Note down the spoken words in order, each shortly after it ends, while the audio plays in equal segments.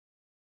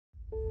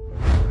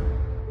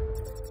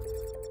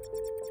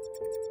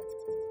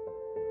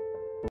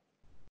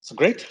So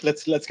great.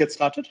 Let's get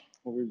started.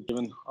 We've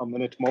given a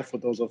minute more for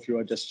those of you who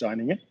are just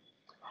joining in.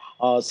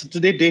 So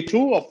today, day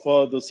two of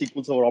the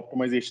SQL Server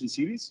optimization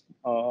series.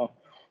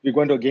 We're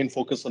going to again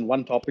focus on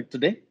one topic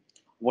today.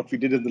 What we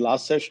did in the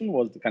last session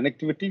was the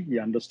connectivity. We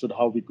understood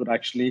how we could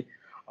actually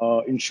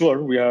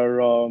ensure we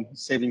are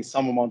saving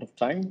some amount of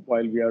time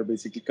while we are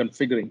basically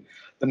configuring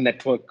the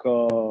network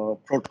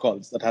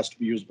protocols that has to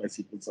be used by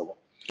SQL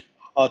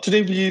Server.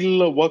 Today,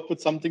 we'll work with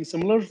something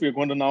similar. We're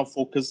going to now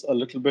focus a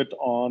little bit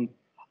on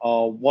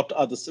what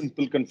are the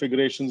simple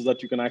configurations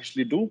that you can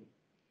actually do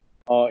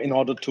in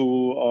order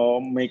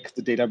to make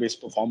the database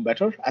perform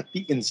better at the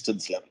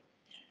instance level.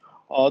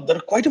 There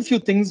are quite a few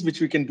things which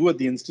we can do at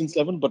the instance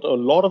level, but a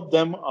lot of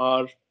them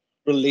are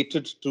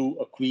related to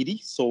a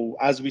query. So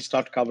as we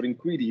start covering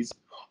queries,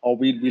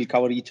 we'll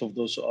cover each of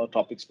those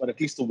topics, but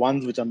at least the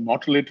ones which are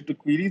not related to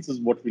queries is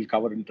what we'll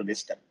cover in today's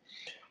step.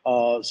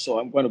 So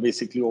I'm going to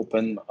basically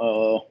open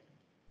a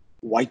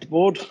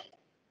whiteboard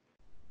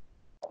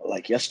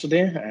like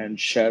yesterday and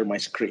share my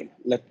screen.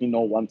 Let me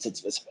know once it's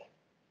visible.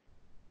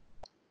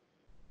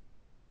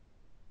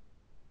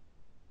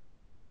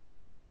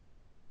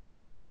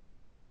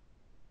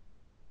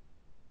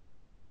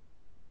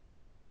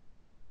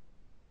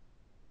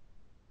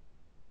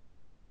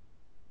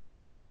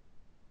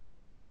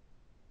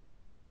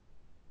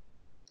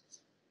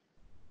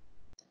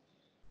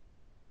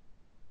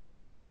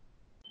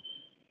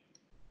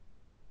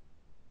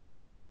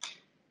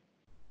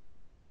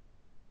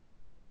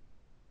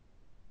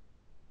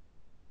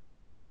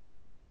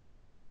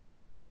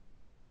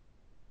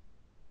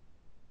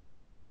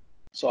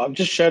 So I've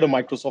just shared a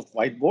Microsoft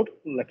whiteboard.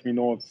 Let me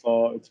know if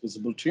it's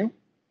visible to you.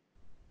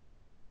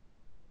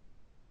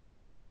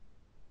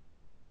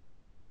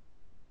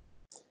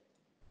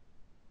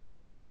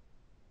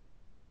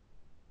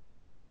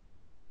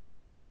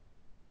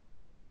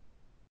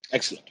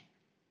 Excellent.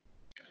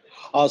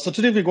 So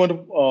today we're going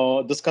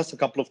to discuss a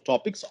couple of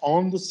topics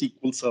on the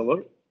SQL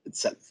Server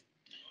itself.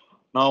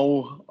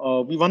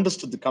 Now, we've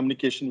understood the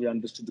communication, we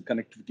understood the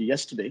connectivity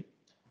yesterday,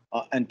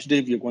 and today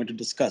we are going to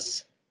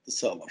discuss the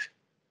server.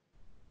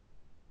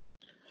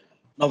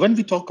 Now, when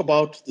we talk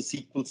about the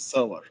SQL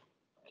Server,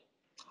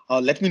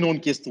 let me know in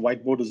case the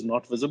whiteboard is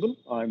not visible.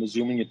 I'm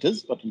assuming it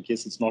is, but in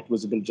case it's not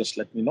visible, just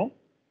let me know.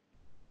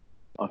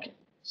 Okay,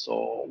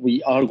 so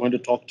we are going to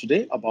talk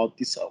today about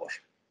the server.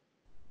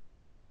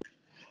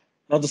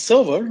 Now, the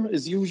server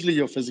is usually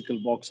your physical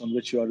box on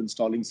which you are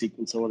installing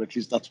SQL Server. At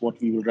least that's what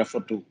we will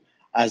refer to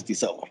as the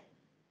server.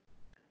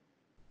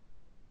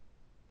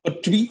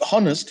 But to be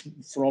honest,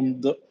 from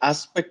the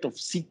aspect of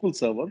SQL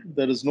Server,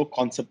 there is no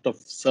concept of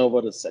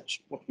server as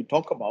such. What we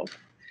talk about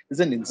is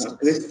an instance.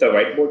 Chris, the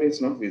whiteboard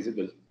is not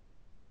visible.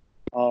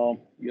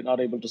 You're not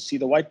able to see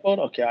the whiteboard?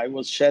 Okay, I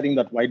was sharing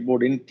that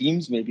whiteboard in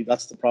Teams. Maybe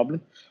that's the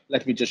problem.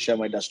 Let me just share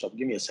my desktop.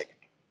 Give me a second.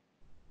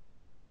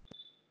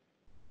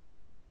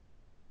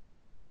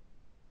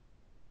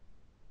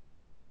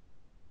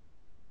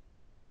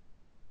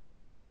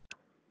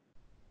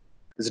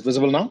 Is it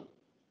visible now?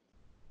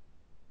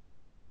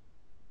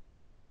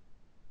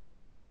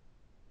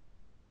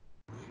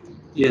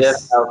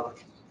 Yes.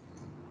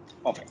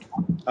 Perfect.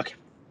 Okay.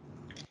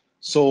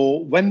 So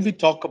when we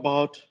talk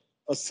about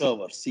a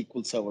server,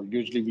 SQL Server,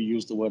 usually we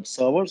use the word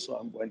server. So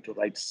I'm going to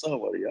write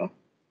server here.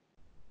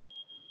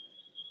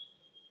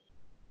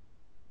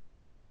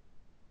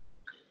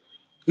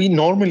 We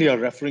normally are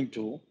referring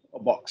to a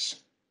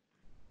box.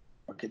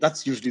 Okay,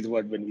 that's usually the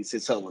word when we say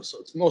server. So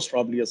it's most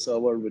probably a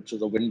server, which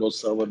is a Windows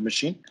Server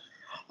machine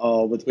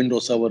with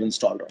Windows Server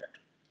installed on it.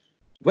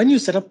 When you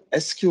set up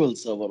SQL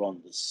Server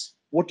on this,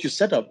 what you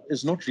set up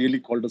is not really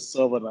called a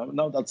server.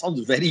 Now that sounds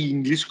very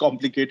English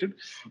complicated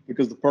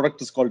because the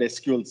product is called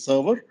SQL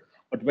Server.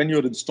 But when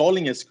you're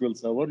installing SQL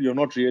Server, you're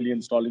not really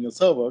installing a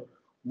server.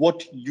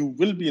 What you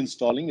will be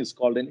installing is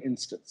called an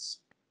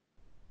instance.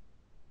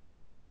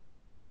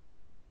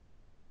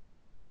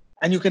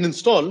 And you can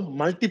install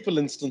multiple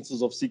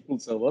instances of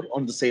SQL Server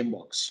on the same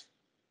box.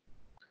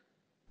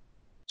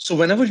 So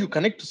whenever you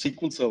connect to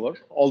SQL Server,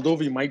 although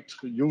we might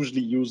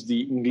usually use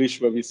the English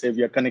where we say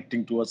we are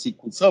connecting to a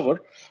SQL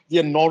Server, we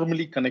are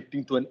normally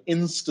connecting to an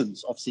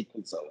instance of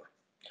SQL Server.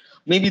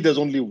 Maybe there's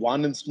only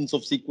one instance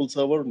of SQL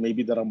Server.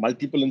 Maybe there are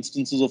multiple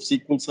instances of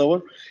SQL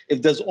Server.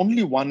 If there's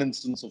only one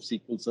instance of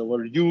SQL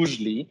Server,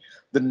 usually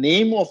the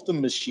name of the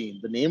machine,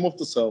 the name of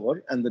the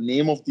server, and the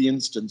name of the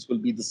instance will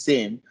be the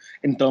same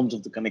in terms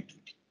of the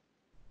connectivity.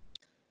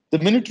 The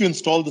minute you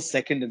install the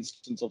second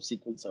instance of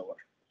SQL Server,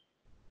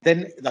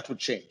 then that would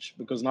change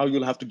because now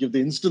you'll have to give the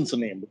instance a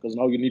name because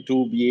now you need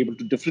to be able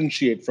to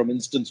differentiate from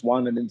instance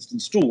 1 and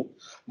instance 2.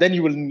 Then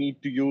you will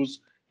need to use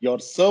your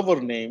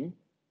server name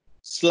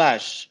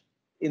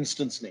 /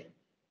 instance name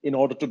in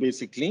order to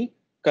basically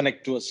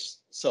connect to a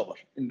server,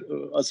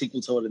 a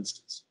SQL Server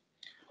instance.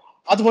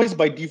 Otherwise,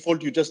 by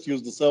default, you just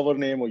use the server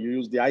name or you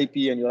use the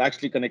IP and you're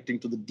actually connecting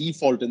to the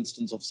default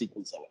instance of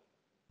SQL Server.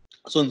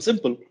 So in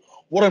simple,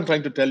 what I'm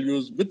trying to tell you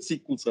is with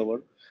SQL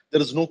Server, there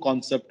is no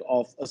concept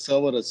of a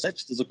server as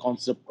such. There's a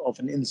concept of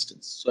an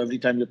instance. So every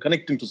time you're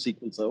connecting to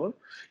SQL Server,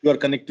 you are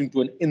connecting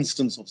to an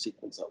instance of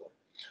SQL Server.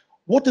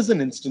 What is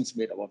an instance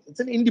made up of? It's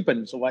an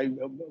independent. So I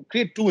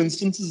create two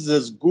instances is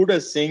as good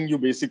as saying you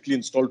basically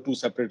install two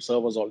separate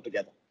servers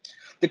altogether.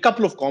 The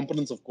couple of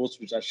components, of course,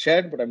 which are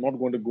shared, but I'm not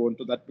going to go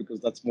into that because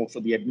that's more for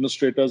the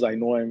administrators. I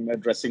know I'm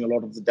addressing a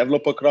lot of the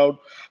developer crowd.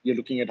 You're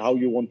looking at how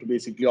you want to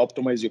basically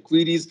optimize your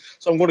queries.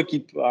 So I'm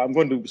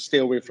going to stay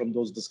away from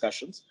those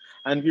discussions.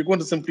 And we're going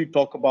to simply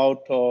talk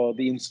about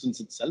the instance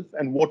itself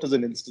and what is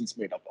an instance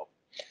made up of.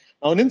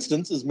 Now, an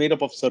instance is made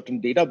up of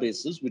certain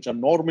databases, which are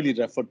normally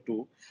referred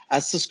to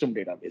as system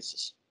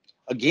databases.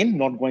 Again,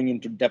 not going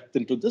into depth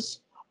into this,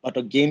 but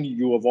again,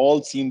 you have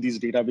all seen these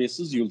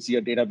databases. You'll see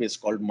a database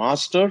called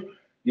master.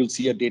 You'll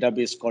see a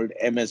database called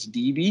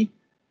MSDB.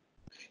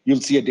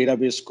 You'll see a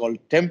database called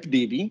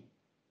tempDB.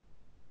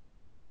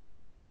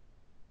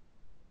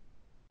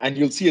 And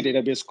you'll see a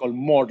database called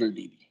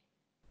modeldb.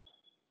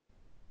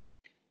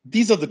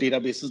 These are the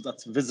databases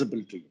that's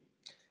visible to you.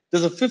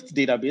 There's a fifth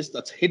database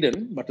that's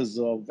hidden, but is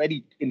a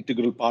very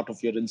integral part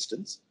of your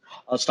instance,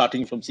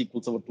 starting from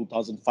SQL Server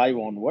 2005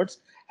 onwards.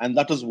 And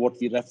that is what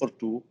we refer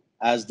to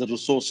as the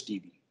resource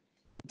DB.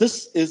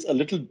 This is a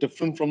little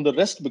different from the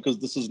rest because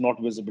this is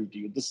not visible to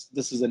you. This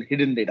is a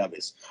hidden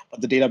database, but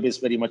the database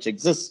very much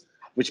exists,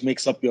 which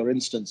makes up your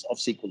instance of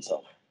SQL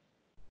Server.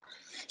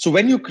 So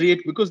when you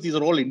create, because these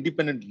are all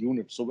independent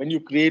units, so when you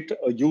create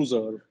a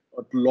user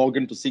to log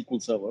into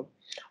SQL Server,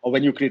 or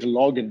when you create a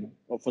login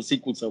for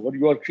SQL Server,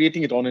 you are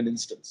creating it on an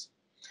instance.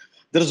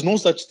 There is no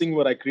such thing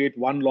where I create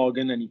one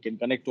login and you can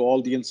connect to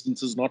all the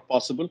instances, not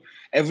possible.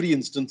 Every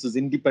instance is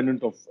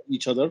independent of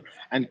each other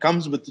and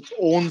comes with its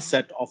own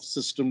set of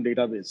system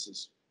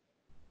databases,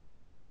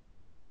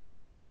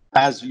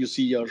 as you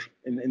see here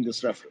in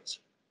this reference.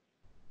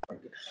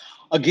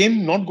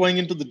 Again, not going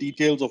into the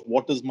details of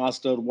what is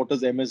master, what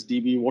is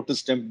MSDB, what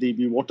is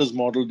tempDB, what is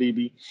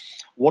modeldb,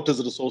 what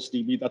is resource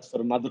DB. That's for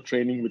another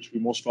training, which we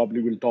most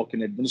probably will talk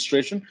in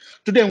administration.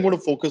 Today, I'm going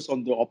to focus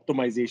on the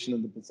optimization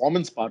and the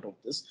performance part of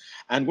this.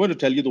 I'm going to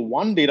tell you the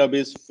one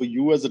database for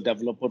you as a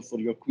developer for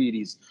your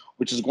queries,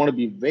 which is going to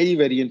be very,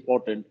 very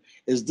important,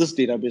 is this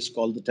database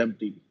called the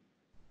tempDB.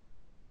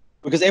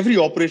 Because every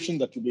operation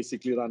that you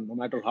basically run, no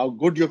matter how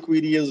good your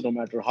query is, no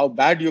matter how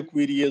bad your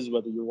query is,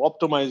 whether you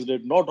optimized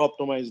it, not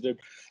optimized it,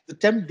 the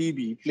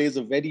tempDB plays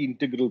a very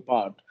integral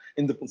part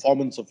in the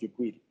performance of your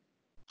query.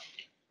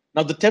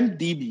 Now, the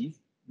tempDB,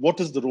 what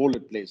is the role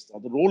it plays?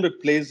 Now, the role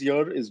it plays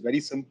here is very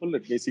simple.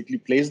 It basically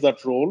plays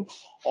that role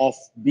of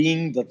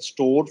being that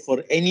store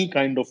for any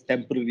kind of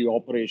temporary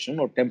operation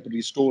or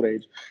temporary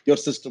storage your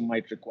system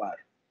might require.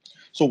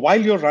 So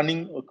while you're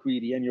running a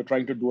query and you're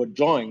trying to do a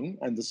join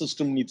and the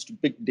system needs to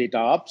pick data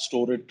up,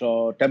 store it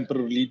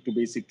temporarily to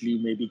basically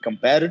maybe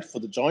compare it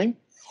for the join,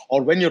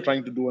 or when you're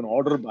trying to do an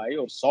order by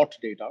or sort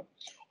data,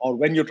 or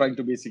when you're trying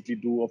to basically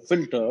do a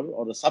filter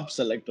or a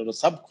subselect or a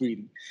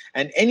subquery,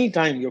 and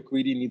anytime your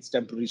query needs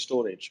temporary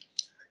storage,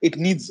 it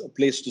needs a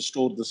place to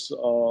store this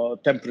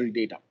temporary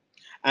data.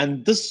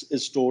 And this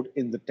is stored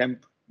in the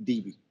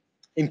tempDB,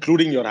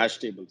 including your hash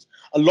tables.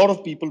 A lot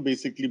of people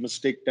basically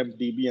mistake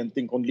tempDB and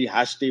think only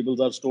hash tables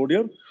are stored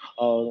here.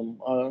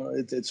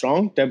 It's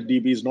wrong.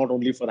 tempDB is not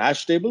only for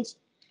hash tables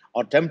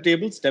or temp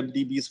tables.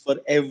 tempDB is for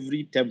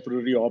every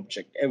temporary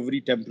object,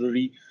 every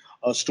temporary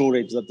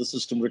storage that the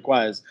system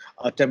requires.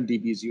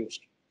 tempDB is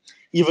used.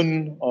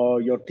 Even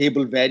your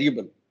table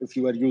variable, if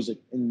you are using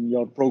in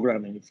your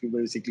programming, if you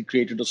basically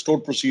created a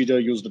stored procedure,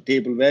 used a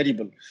table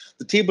variable,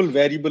 the table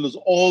variable is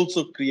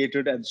also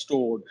created and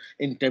stored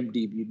in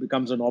tempDB. It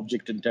becomes an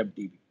object in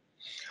tempDB.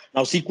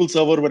 Now, SQL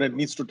Server, when it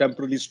needs to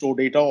temporarily store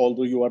data,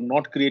 although you are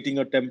not creating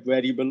a temp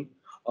variable,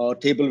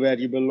 table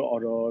variable,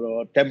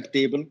 or a temp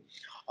table,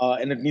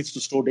 and it needs to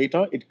store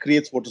data, it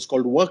creates what is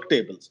called work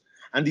tables.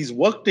 And these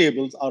work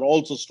tables are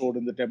also stored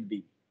in the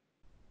tempDB.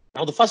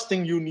 Now, the first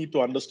thing you need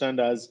to understand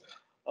as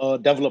a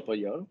developer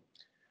here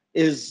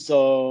is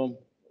the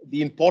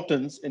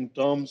importance in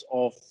terms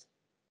of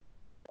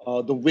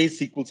the way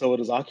SQL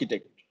Server is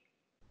architected.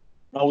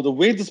 Now, the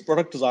way this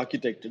product is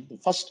architected, the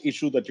first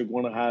issue that you're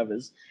going to have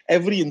is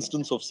every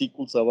instance of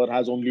SQL Server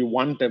has only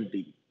one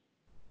tempDB,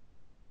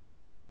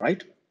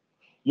 right?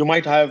 You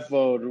might have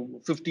 50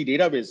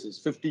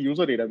 databases, 50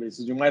 user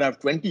databases. You might have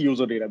 20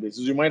 user databases.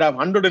 You might have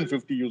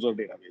 150 user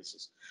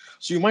databases.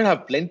 So you might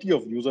have plenty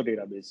of user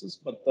databases,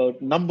 but the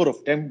number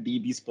of temp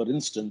DBs per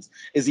instance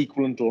is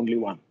equivalent to only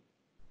one,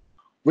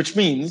 which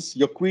means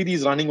your query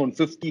is running on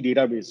 50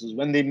 databases.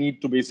 When they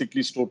need to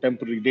basically store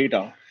temporary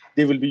data,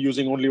 they will be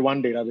using only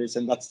one database,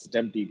 and that's the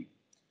temp DB.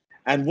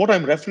 And what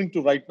I'm referring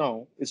to right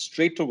now is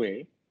straight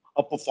away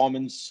a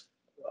performance,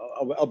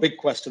 a big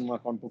question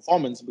mark on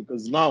performance,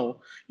 because now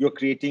you're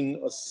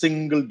creating a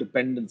single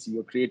dependency.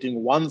 You're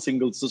creating one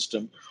single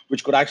system,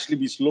 which could actually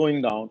be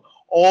slowing down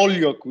all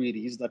your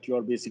queries that you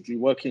are basically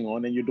working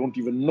on, and you don't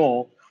even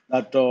know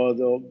that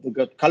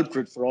the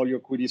culprit for all your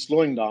queries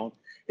slowing down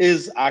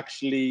is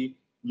actually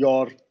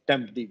your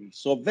tempDB.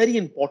 So a very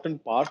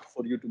important part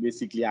for you to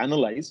basically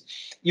analyze,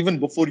 even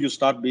before you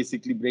start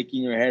basically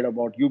breaking your head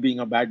about you being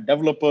a bad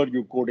developer,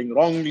 you coding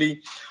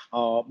wrongly,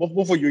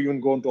 before you even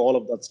go into all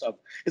of that stuff.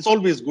 It's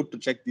always good to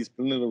check these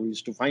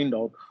preliminaries to find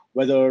out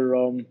whether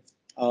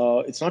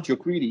It's not your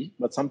query,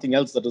 but something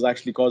else that is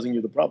actually causing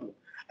you the problem,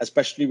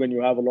 especially when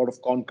you have a lot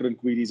of concurrent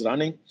queries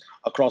running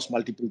across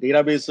multiple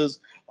databases.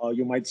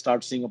 You might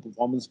start seeing a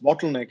performance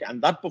bottleneck,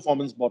 and that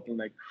performance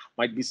bottleneck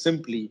might be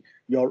simply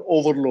you're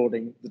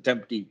overloading the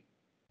temp DB.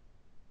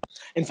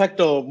 In fact,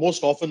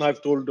 most often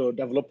I've told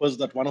developers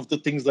that one of the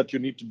things that you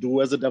need to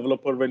do as a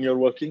developer when you're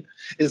working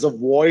is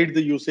avoid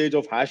the usage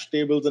of hash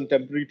tables and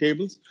temporary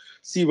tables.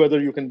 See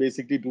whether you can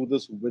basically do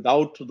this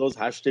without those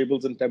hash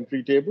tables and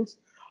temporary tables.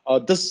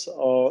 This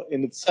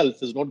in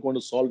itself is not going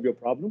to solve your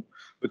problem,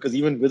 because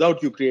even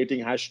without you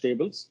creating hash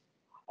tables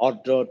or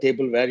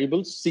table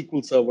variables,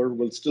 SQL Server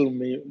will still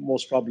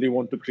most probably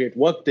want to create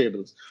work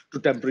tables to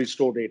temporarily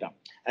store data,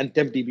 and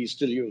tempdb is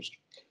still used.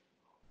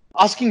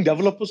 Asking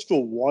developers to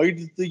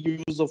avoid the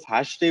use of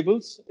hash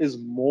tables is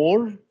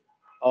more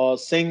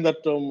saying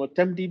that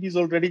tempdb is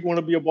already going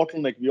to be a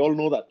bottleneck. We all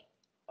know that.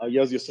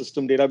 Here's your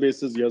system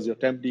databases, here's your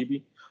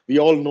tempdb. We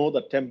all know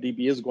that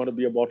tempdb is going to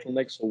be a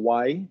bottleneck, so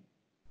why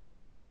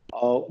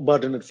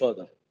burden it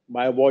further?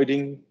 By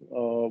avoiding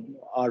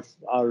our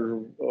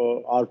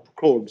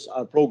codes,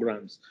 our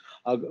programs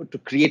to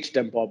create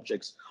temp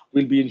objects,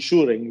 we'll be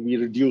ensuring we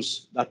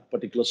reduce that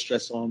particular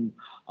stress on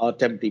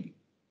tempdb.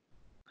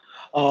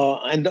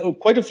 And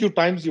quite a few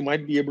times you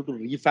might be able to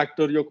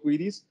refactor your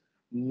queries,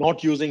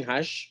 not using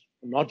hash,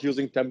 not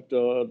using temp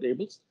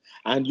tables,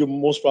 and you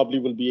most probably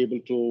will be able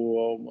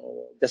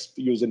to just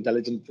use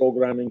intelligent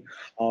programming,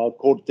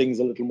 code things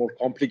a little more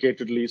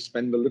complicatedly,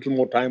 spend a little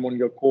more time on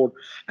your code,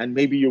 and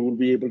maybe you will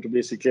be able to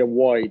basically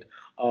avoid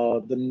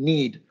the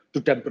need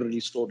to temporarily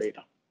store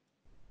data.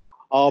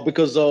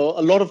 Because a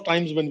lot of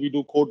times when we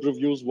do code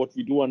reviews, what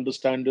we do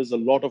understand is a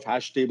lot of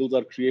hash tables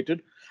are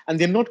created, and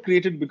they're not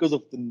created because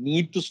of the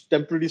need to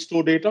temporarily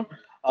store data.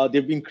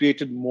 They've been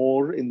created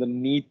more in the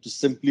need to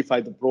simplify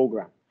the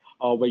program.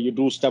 Where you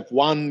do step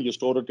one, you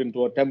store it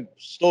into a temp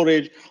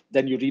storage,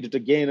 then you read it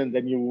again, and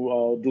then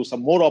you do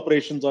some more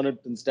operations on it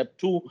in step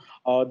two.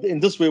 In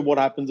this way, what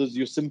happens is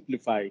you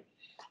simplify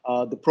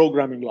the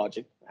programming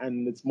logic,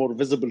 and it's more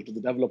visible to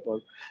the developer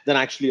than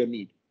actually a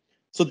need.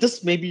 So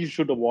this maybe you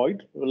should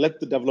avoid.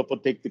 Let the developer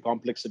take the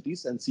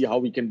complexities and see how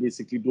we can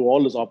basically do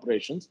all his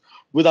operations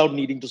without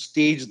needing to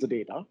stage the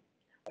data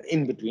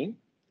in between.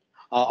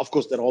 Of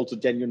course, there are also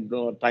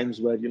genuine times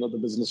where the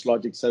business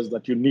logic says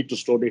that you need to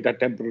store data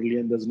temporarily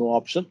and there's no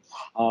option.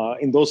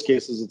 In those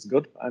cases, it's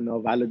good and a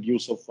valid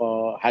use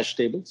of hash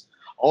tables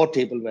or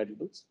table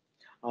variables.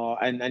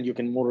 And you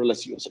can more or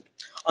less use it.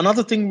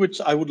 Another thing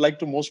which I would like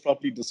to most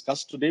probably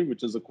discuss today,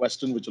 which is a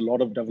question which a lot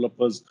of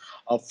developers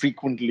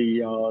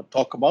frequently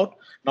talk about.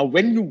 Now,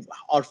 when you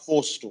are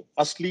forced to,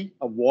 firstly,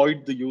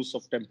 avoid the use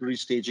of temporary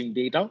staging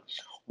data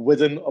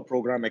within a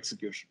program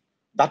execution.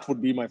 That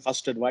would be my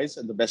first advice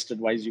and the best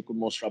advice you could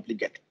most probably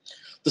get.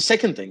 The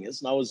second thing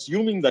is, now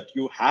assuming that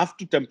you have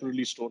to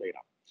temporarily store data,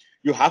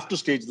 you have to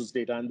stage this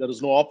data and there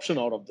is no option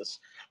out of this.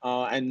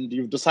 And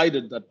you've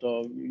decided that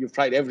you've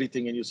tried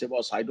everything and you say,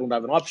 boss, I don't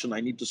have an option.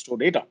 I need to store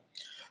data.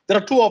 There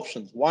are two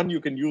options. One, you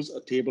can use a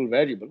table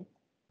variable.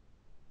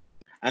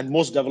 And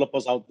most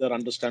developers out there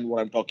understand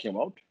what I'm talking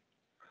about.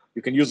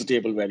 You can use a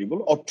table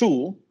variable. Or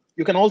two,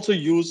 you can also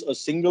use a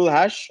single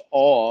hash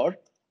or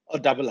a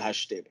double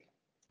hash table,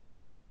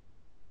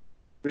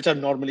 which are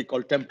normally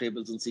called temp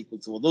tables in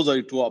SQL. So those are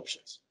your two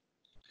options.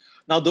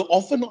 Now, the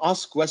often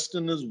asked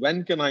question is,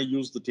 when can I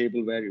use the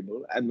table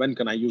variable and when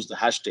can I use the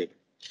hash table?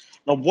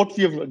 Now, what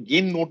we have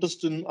again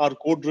noticed in our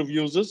code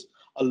reviews is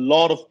a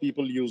lot of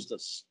people use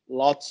this,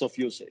 lots of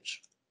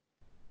usage.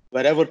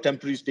 Wherever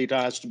temporary data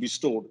has to be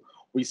stored,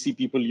 we see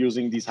people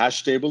using these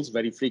hash tables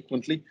very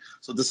frequently.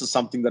 So this is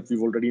something that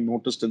we've already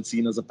noticed and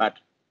seen as a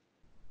pattern.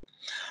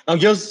 Now,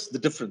 here's the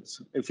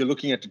difference if you're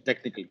looking at it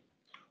technically.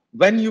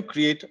 When you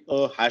create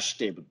a hash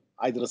table,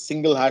 either a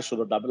single hash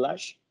or a double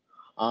hash,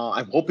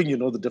 I'm hoping you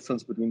know the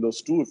difference between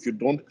those two. If you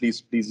don't,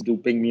 please do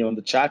ping me on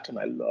the chat and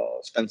I'll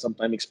spend some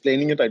time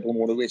explaining it. I don't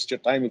want to waste your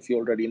time if you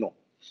already know.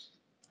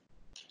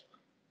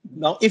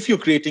 Now, if you're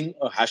creating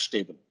a hash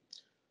table,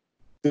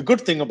 the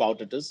good thing about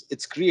it is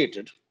it's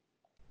created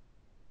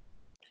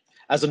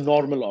as a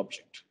normal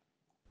object,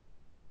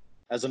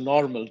 as a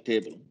normal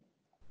table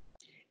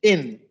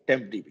in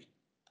tempdb.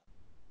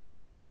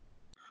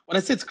 When I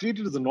say it's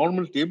created as a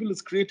normal table,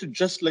 it's created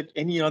just like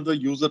any other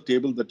user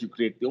table that you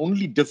create. The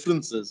only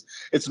difference is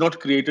it's not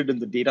created in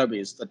the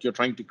database that you're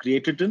trying to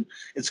create it in.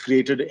 It's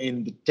created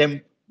in the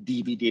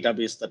tempdb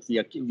database that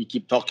we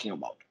keep talking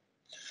about.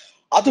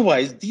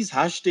 Otherwise, these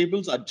hash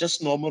tables are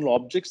just normal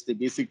objects. They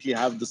basically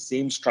have the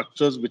same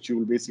structures, which you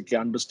will basically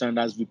understand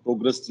as we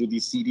progress through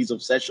these series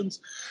of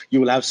sessions.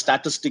 You will have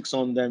statistics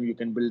on them. You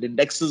can build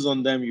indexes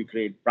on them. You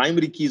create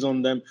primary keys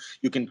on them.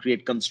 You can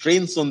create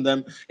constraints on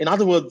them. In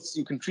other words,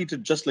 you can treat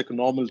it just like a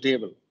normal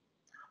table.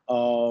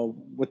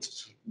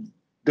 With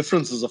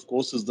differences, of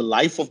course, is the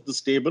life of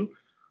this table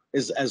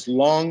is as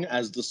long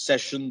as the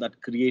session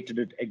that created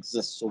it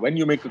exists. So when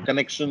you make a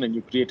connection and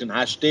you create an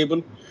hash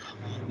table,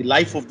 the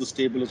life of this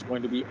table is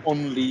going to be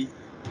only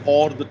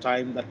for the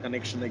time that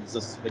connection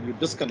exists. When you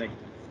disconnect,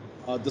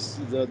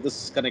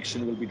 this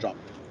connection will be dropped.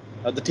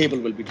 The table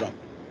will be dropped.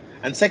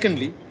 And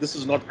secondly, this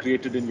is not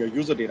created in your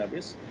user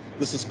database.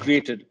 This is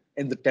created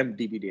in the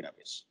tempdb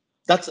database.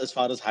 That's as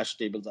far as hash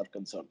tables are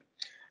concerned.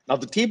 Now,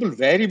 the table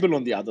variable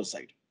on the other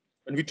side,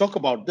 when we talk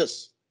about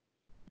this,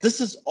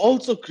 this is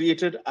also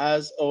created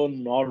as a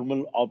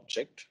normal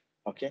object,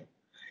 okay?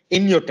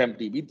 In your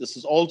tempdb, this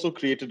is also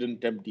created in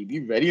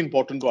tempdb. Very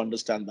important to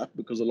understand that,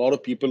 because a lot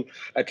of people,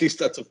 at least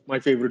that's my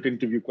favorite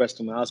interview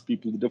question, I ask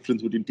people the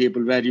difference between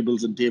table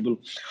variables and table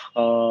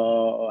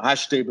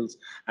hash tables,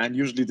 and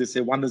usually they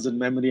say one is in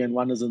memory and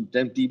one is in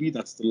tempdb.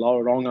 That's the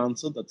wrong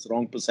answer. That's the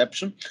wrong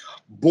perception.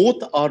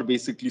 Both are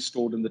basically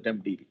stored in the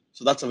tempdb.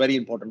 So that's a very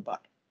important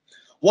part.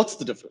 What's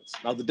the difference?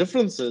 Now, the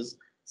difference is,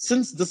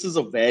 since this is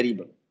a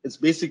variable, it's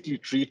basically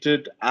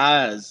treated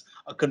as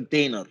a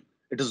container.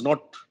 It is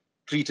not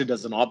treated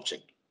as an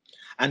object.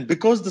 And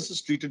because this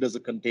is treated as a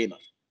container,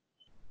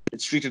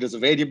 it's treated as a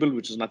variable,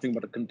 which is nothing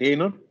but a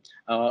container.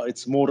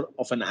 It's more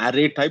of an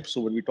array type.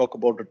 So when we talk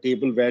about a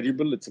table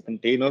variable, it's a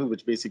container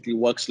which basically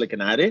works like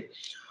an array.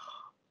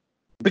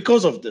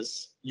 Because of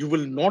this, you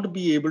will not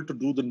be able to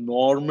do the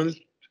normal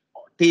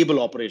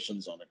table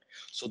operations on it.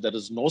 So there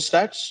is no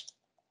stats,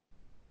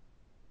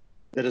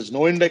 there is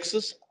no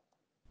indexes,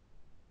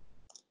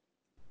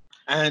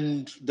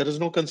 and there is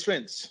no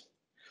constraints.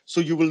 So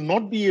you will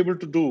not be able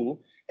to do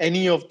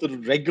any of the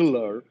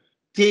regular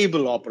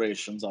table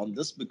operations on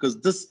this,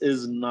 because this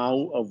is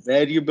now a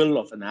variable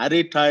of an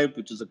array type,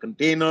 which is a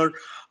container.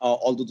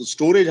 Although the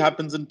storage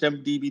happens in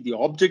tempdb, the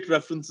object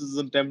references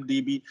in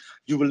tempdb,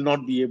 you will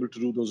not be able to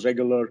do those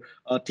regular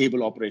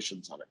table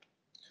operations on it.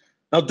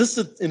 Now, this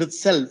in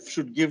itself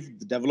should give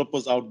the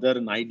developers out there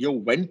an idea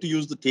when to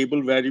use the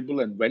table variable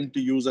and when to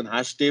use an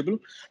hash table.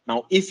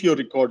 Now, if your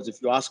records,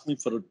 if you ask me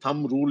for a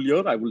thumb rule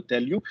here, I will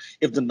tell you,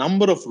 if the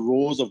number of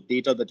rows of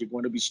data that you're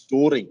going to be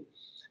storing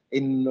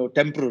in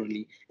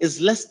temporarily is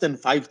less than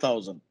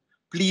 5,000,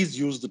 please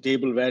use the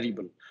table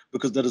variable,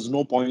 because there is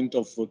no point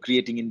of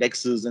creating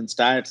indexes and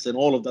stats, and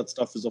all of that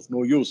stuff is of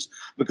no use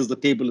because the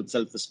table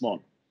itself is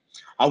small.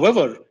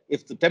 However,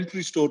 if the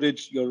temporary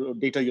storage, your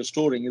data you're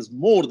storing is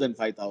more than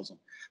 5,000,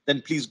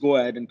 then please go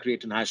ahead and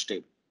create an hash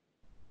table.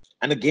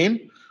 And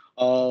again,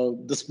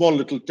 the small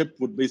little tip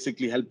would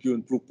basically help you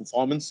improve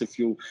performance. If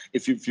you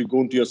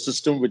go into your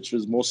system, which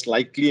is most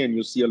likely, and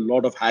you see a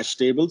lot of hash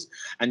tables,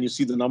 and you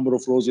see the number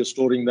of rows you're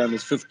storing them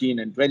is 15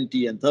 and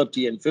 20 and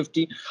 30 and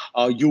 50,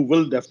 you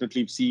will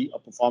definitely see a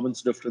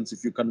performance difference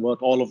if you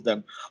convert all of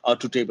them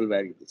to table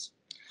variables.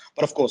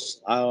 But of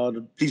course,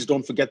 please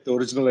don't forget the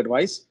original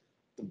advice.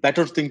 The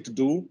better thing to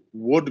do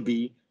would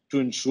be to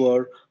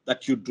ensure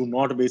that you do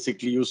not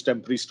basically use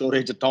temporary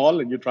storage at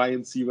all, and you try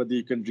and see whether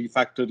you can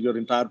refactor your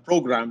entire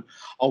program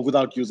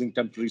without using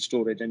temporary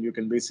storage, and you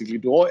can basically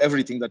do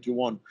everything that you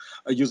want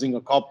using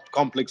a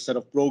complex set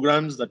of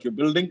programs that you're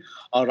building,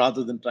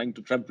 rather than trying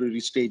to temporarily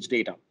stage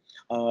data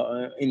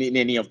in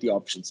any of the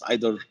options,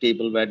 either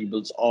table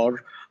variables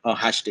or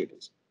hash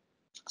tables.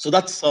 So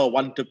that's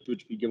one tip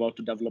which we give out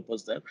to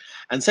developers there.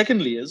 And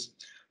secondly is,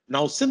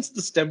 now since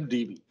the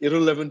tempdb,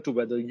 irrelevant to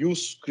whether you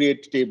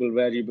create table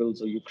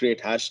variables or you create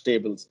hash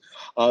tables,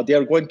 they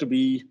are going to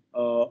be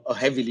a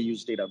heavily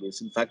used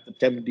database. In fact, the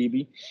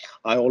tempdb,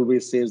 I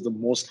always say, is the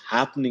most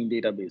happening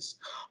database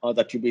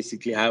that you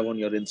basically have on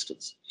your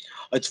instance.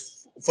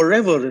 It's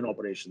forever in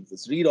operations.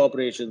 It's read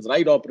operations,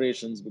 write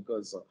operations,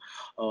 because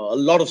a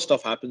lot of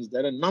stuff happens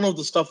there, and none of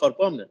the stuff are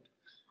permanent.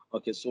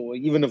 Okay, so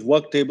even if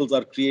work tables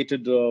are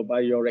created by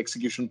your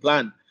execution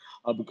plan,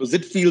 because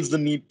it feels the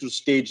need to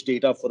stage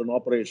data for an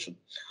operation,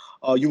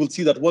 you will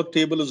see that work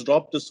table is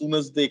dropped as soon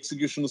as the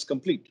execution is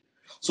complete.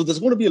 So there's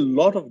going to be a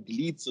lot of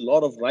deletes, a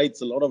lot of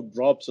writes, a lot of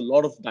drops, a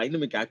lot of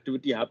dynamic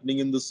activity happening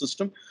in the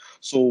system.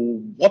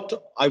 So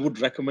what I would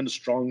recommend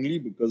strongly,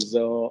 because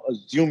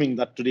assuming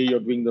that today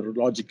you're doing the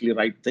logically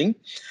right thing,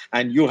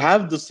 and you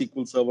have the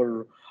SQL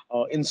Server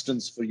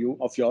instance for you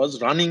of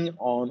yours running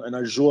on an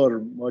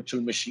Azure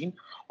virtual machine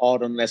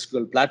or an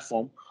SQL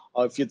platform.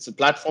 If it's a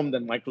platform,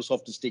 then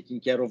Microsoft is taking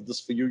care of this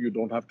for you. You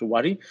don't have to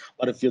worry.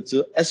 But if it's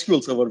a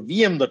SQL Server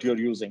VM that you're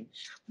using,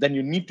 then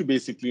you need to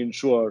basically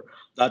ensure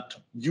that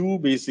you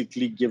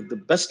basically give the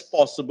best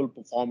possible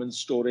performance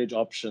storage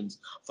options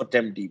for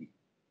tempdb.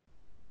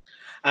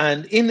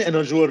 And in an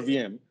Azure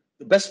VM,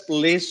 the best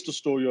place to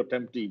store your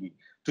tempdb,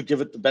 to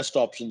give it the best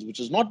options, which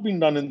has not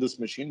been done in this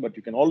machine, but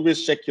you can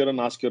always check here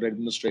and ask your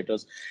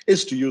administrators,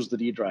 is to use the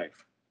D drive.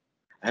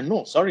 And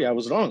no, sorry, I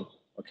was wrong.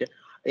 Okay.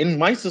 In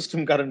my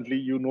system currently,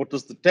 you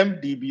notice the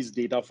tempdb's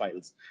data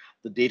files,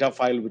 the data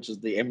file, which is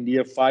the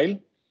MDF file,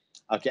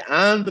 okay,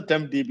 and the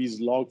tempdb's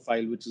log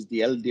file, which is the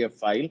LDF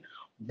file.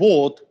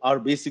 Both are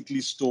basically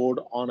stored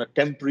on a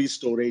temporary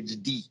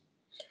storage D.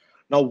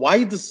 Now,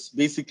 why this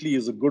basically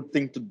is a good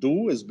thing to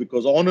do is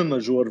because on an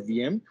Azure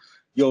VM,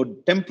 your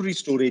temporary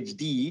storage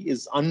D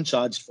is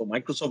uncharged for.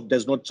 Microsoft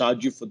does not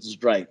charge you for this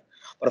drive.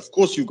 But of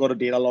course, you've got a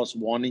data loss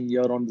warning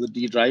here on the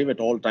D drive at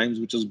all times,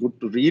 which is good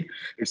to read.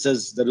 It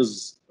says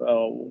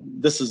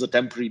this is a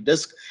temporary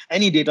disk.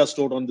 Any data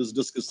stored on this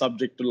disk is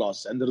subject to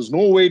loss, and there is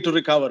no way to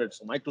recover it.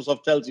 So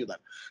Microsoft tells you that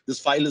this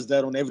file is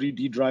there on every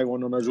D drive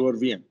on an Azure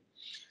VM.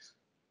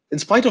 In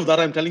spite of that,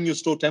 I'm telling you,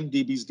 store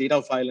TempDB's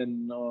data file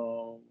and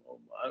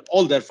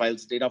all their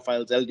files, data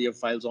files, LDF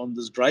files on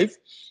this drive.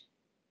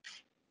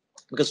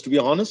 Because to be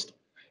honest,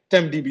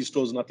 TempDB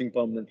stores nothing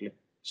permanently.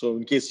 So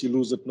in case you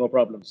lose it, no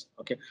problems.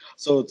 Okay,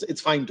 so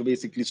it's fine to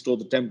basically store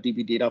the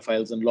TempDB data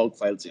files and log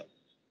files here.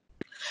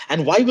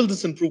 And why will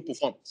this improve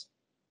performance?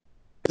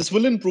 This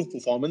will improve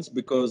performance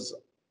because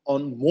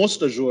on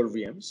most Azure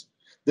VMs,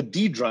 the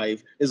D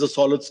drive is a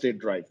solid state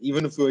drive.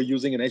 Even if you are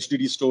using an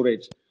HDD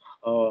storage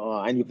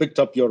and you picked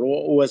up your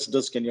OS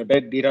disk and your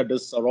data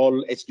disks are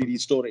all HDD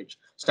storage,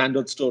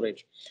 standard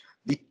storage.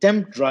 The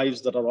temp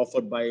drives that are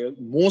offered by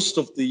most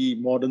of the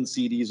modern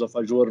series of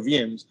Azure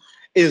VMs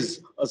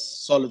is a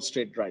solid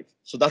state drive.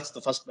 So that's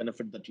the first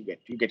benefit that you get.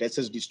 You get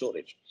SSD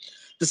storage.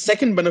 The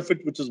second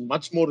benefit, which is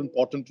much more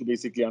important to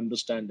basically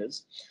understand,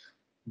 is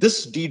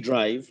this D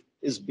drive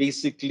is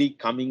basically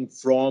coming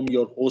from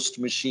your host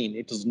machine.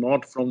 It is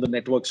not from the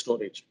network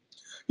storage.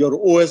 Your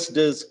OS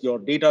disk, your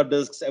data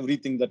disks,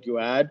 everything that you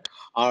add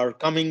are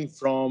coming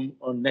from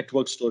a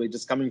network storage.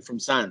 It's coming from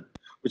SAN,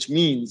 which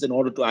means in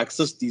order to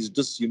access these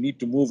disks, you need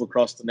to move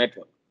across the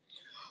network.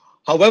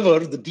 However,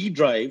 the D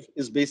drive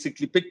is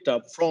basically picked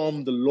up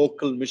from the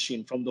local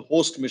machine, from the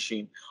host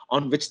machine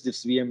on which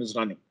this VM is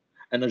running.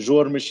 An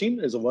Azure machine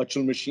is a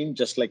virtual machine,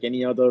 just like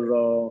any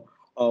other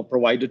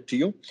provided to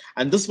you.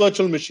 And this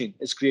virtual machine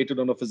is created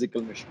on a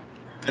physical machine.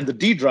 And the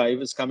D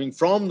drive is coming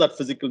from that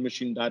physical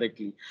machine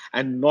directly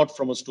and not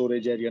from a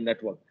storage area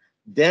network,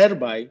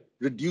 thereby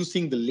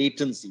reducing the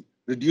latency,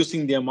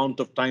 reducing the amount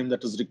of time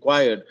that is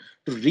required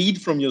to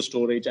read from your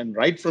storage and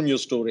write from your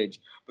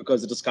storage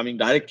because it is coming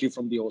directly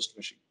from the host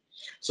machine.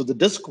 So the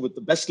disk with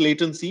the best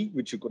latency,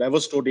 which you could ever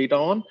store data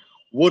on,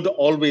 would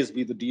always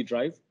be the D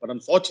drive. But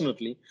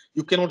unfortunately,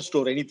 you cannot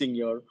store anything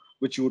here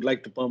which you would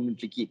like to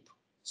permanently keep.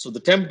 So the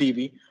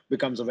TempDB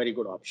becomes a very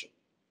good option.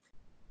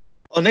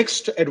 Our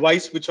next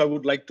advice, which I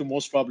would like to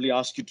most probably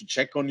ask you to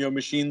check on your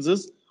machines,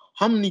 is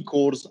how many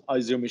cores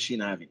is your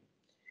machine having?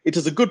 It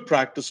is a good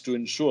practice to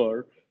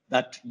ensure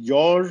that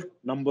your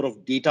number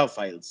of data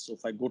files. So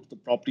if I go to the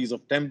properties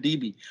of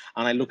TempDB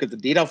and I look at the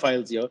data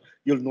files here,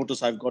 you'll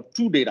notice I've got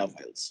 2 data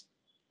files.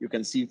 You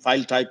can see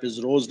file type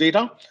is rows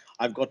data.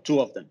 I've got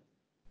 2 of them.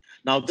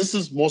 Now, this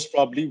is most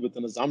probably with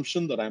an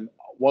assumption that I'm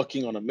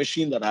working on a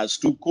machine that has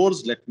 2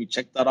 cores. Let me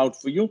check that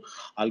out for you.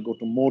 I'll go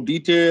to more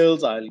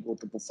details. I'll go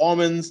to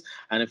performance.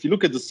 And if you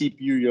look at the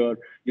CPU here,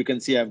 you can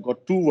see I've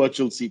got 2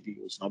 virtual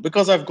CPUs. Now,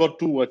 because I've got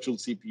 2 virtual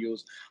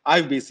CPUs,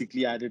 I've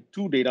basically added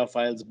 2 data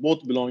files,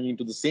 both belonging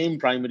to the same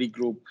primary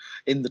group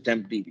in the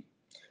TempDB,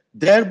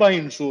 thereby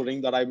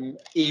ensuring that I'm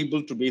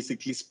able to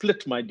basically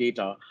split my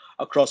data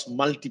across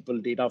multiple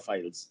data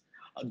files,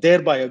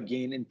 thereby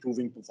again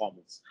improving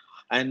performance.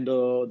 And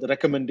the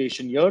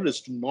recommendation here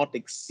is to not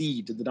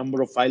exceed, the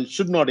number of files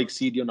should not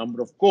exceed your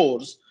number of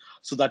cores,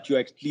 so that you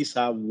at least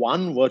have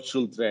 1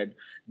 virtual thread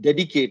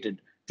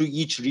dedicated to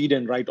each read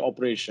and write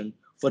operation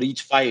for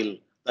each file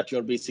that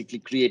you're basically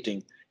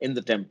creating in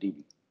the TempDB.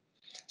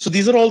 So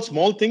these are all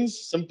small things,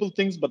 simple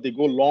things, but they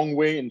go a long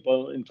way in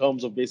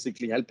terms of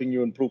basically helping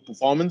you improve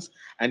performance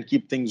and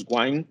keep things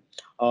going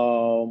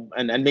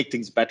and make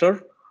things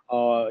better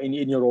in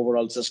your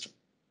overall system.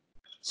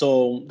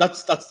 So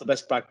that's the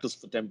best practice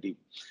for TempDB.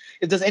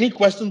 If there's any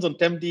questions on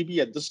TempDB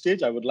at this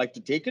stage, I would like to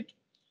take it.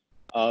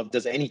 If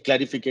there's any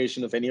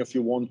clarification, if any of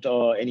you want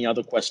any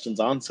other questions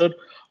answered,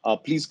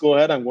 please go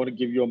ahead. I'm going to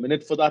give you a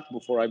minute for that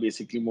before I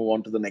basically move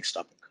on to the next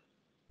topic.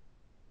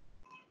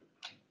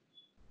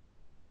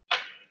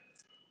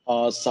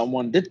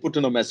 Someone did put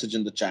in a message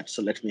in the chat,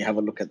 so let me have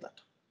a look at that.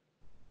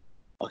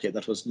 Okay,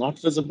 that was not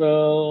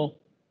visible.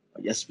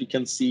 Yes, we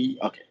can see.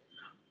 Okay.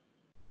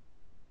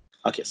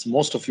 Okay, so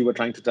most of you were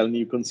trying to tell me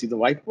you couldn't see the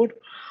whiteboard,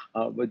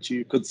 but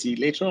you could see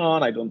later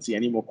on. I don't see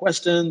any more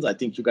questions. I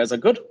think you guys are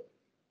good.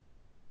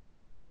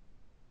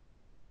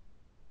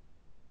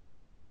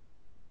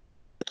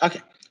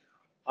 Okay,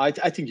 I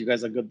think you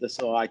guys are good,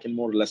 so I can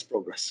more or less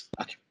progress.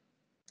 Okay.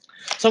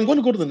 So I'm going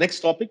to go to the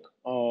next topic,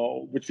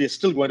 which we are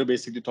still going to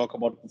basically talk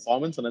about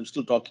performance, and I'm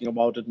still talking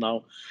about it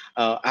now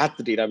at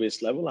the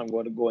database level. I'm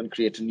going to go and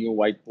create a new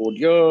whiteboard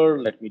here.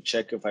 Let me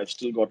check if I've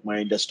still got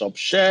my desktop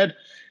shared.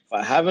 If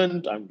I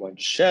haven't, I'm going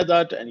to share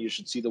that, and you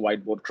should see the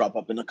whiteboard crop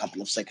up in a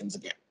couple of seconds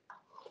again.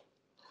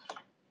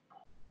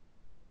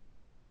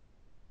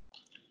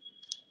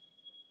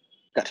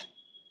 Good.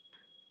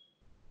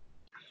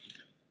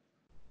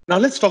 Now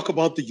let's talk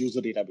about the user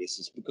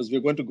databases, because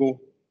we're going to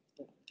go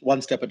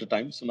one step at a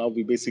time. So now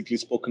we've basically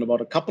spoken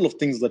about a couple of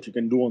things that you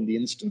can do on the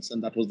instance,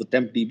 and that was the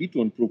TempDB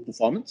to improve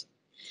performance.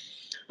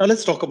 Now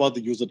let's talk about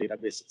the user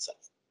database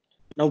itself.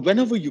 Now,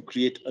 whenever you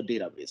create a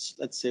database,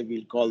 let's say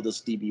we'll call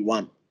this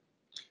DB1,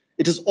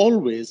 it is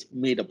always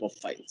made up of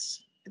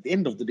files. At the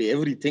end of the day,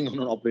 everything on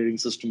an operating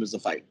system is a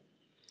file.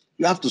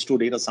 You have to store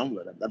data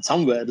somewhere, and that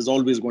somewhere is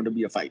always going to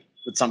be a file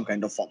with some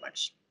kind of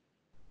formats.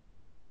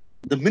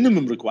 The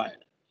minimum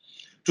required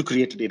to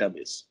create a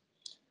database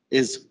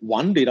is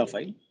 1 data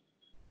file,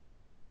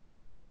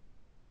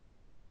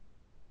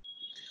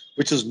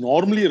 which is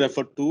normally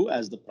referred to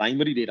as the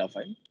primary data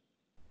file,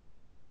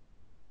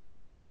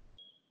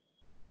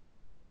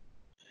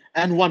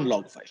 and one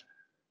log file.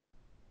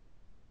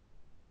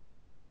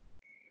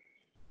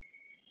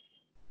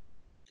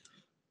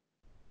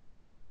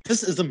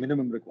 This is the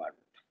minimum requirement.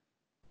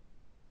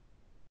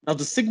 Now,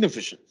 the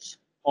significance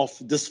of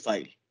this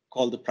file,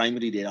 called the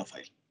primary data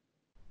file,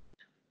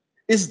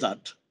 is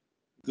that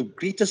the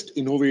greatest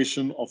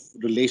innovation of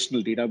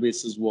relational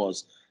databases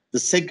was the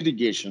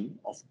segregation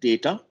of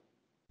data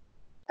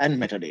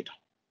and metadata.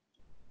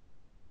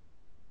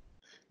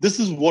 This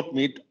is what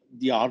made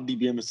the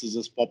RDBMSs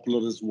as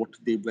popular as what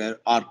they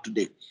are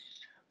today,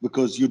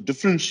 because you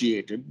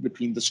differentiated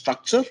between the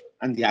structure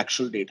and the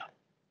actual data.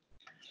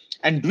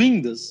 And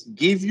doing this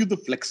gave you the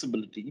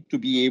flexibility to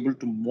be able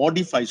to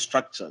modify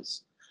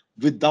structures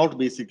without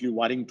basically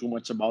worrying too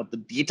much about the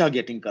data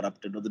getting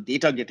corrupted or the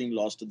data getting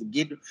lost or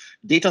the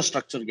data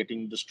structure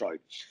getting destroyed.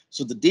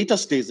 So the data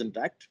stays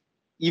intact,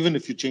 even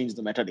if you change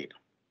the metadata.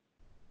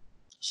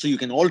 So you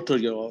can alter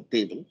your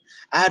table,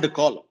 add a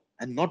column,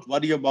 and not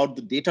worry about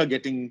the data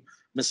getting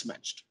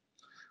mismatched.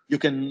 You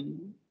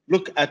can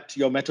look at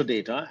your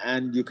metadata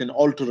and you can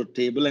alter a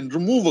table and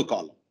remove a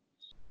column,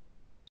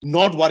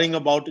 not worrying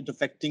about it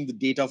affecting the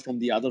data from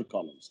the other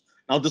columns.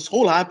 Now, this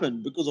whole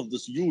happened because of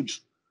this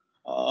huge,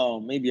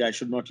 maybe I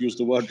should not use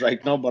the word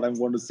right now, but I'm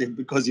going to say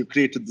because you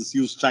created this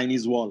huge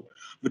Chinese wall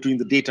between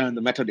the data and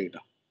the metadata.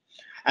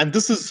 And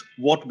this is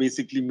what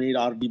basically made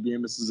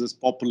RDBMSs as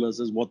popular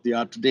as what they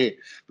are today,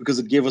 because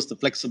it gave us the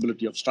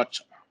flexibility of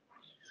structure.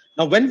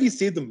 Now, when we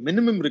say the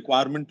minimum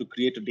requirement to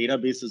create a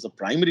database is a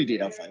primary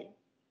data file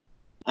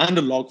and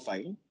a log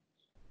file,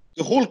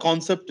 the whole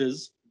concept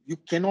is you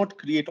cannot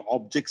create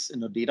objects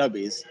in a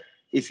database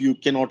if you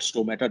cannot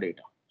store metadata.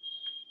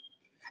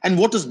 And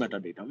what is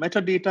metadata?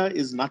 Metadata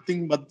is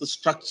nothing but the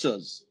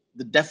structures,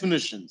 the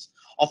definitions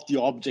of the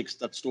objects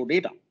that store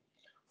data.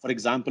 For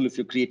example, if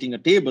you're creating a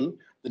table,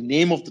 the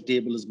name of the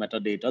table is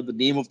metadata. The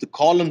name of the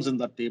columns in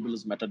that table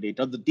is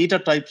metadata. The data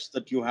types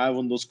that you have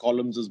on those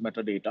columns is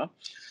metadata.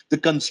 The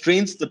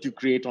constraints that you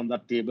create on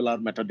that table are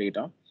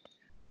metadata.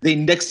 The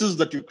indexes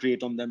that you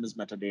create on them is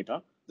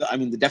metadata.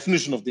 The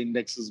definition of the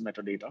index is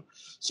metadata.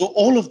 So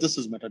all of this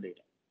is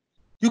metadata.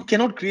 You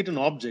cannot create an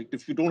object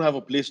if you don't have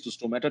a place to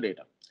store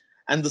metadata.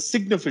 And the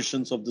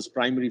significance of this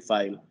primary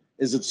file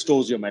is it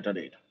stores your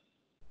metadata.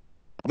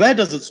 Where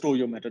does it store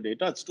your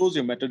metadata? It stores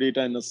your metadata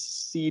in a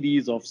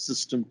series of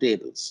system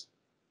tables,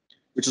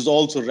 which is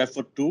also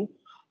referred to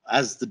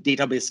as the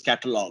database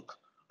catalog.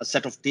 A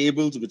set of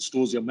tables which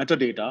stores your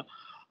metadata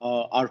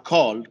are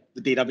called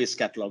the database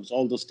catalogs.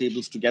 All those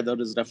tables together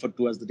is referred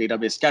to as the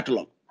database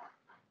catalog.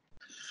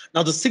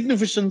 Now, the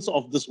significance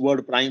of this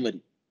word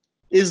primary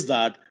is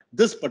that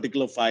this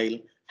particular file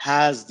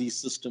has these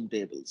system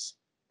tables.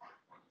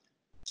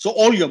 So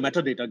all your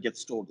metadata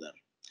gets stored there.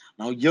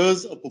 Now,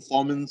 here's a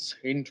performance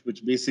hint,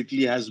 which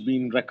basically has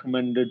been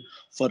recommended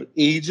for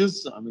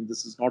ages.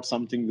 This is not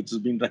something which has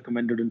been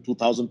recommended in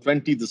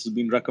 2020. This has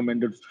been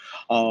recommended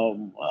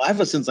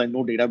ever since I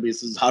know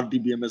databases,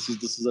 RDBMSs.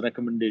 This is a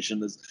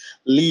recommendation: is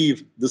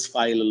leave this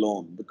file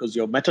alone, because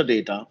your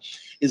metadata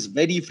is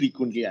very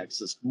frequently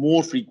accessed,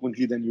 more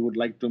frequently than you would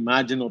like to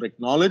imagine or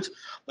acknowledge.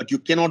 But you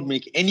cannot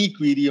make any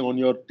query on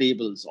your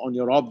tables, on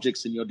your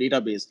objects in your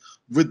database,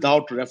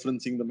 without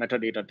referencing the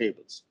metadata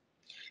tables.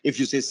 If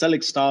you say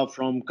select star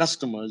from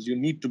customers, you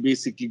need to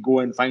basically go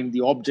and find the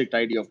object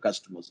ID of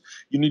customers.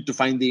 You need to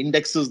find the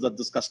indexes that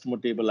this customer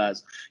table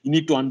has. You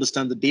need to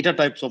understand the data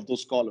types of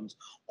those columns.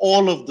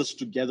 All of this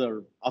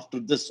together, after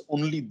this,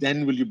 only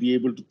then will you be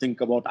able to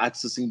think about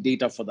accessing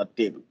data for that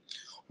table.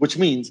 Which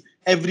means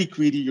every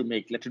query you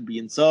make, let it be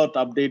insert,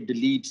 update,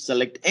 delete,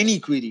 select, any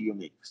query you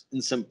make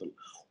in simple,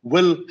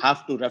 will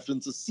have to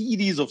reference a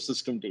series of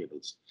system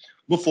tables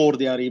before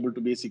they are able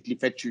to basically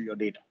fetch you your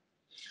data.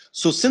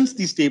 So since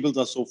these tables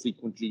are so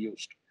frequently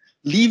used,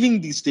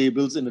 leaving these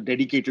tables in a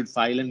dedicated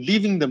file and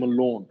leaving them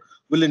alone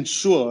will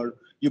ensure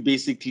you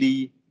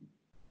basically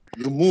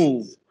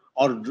remove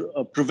or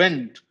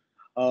prevent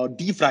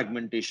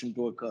defragmentation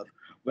to occur,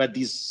 where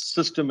these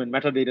system and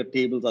metadata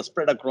tables are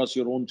spread across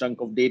your own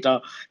chunk of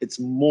data. It's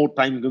more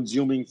time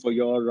consuming for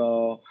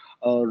your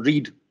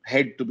read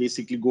head to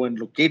basically go and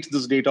locate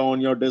this data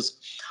on your disk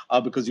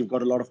because you've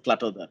got a lot of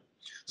clutter there.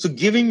 So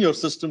giving your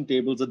system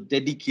tables a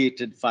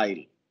dedicated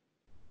file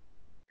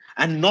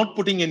and not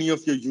putting any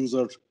of your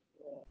user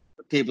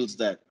tables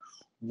there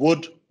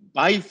would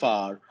by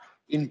far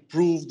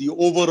improve the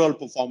overall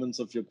performance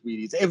of your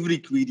queries. Every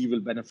query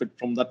will benefit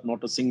from that,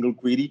 not a single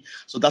query.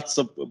 So that's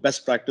a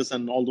best practice.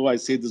 And although I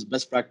say this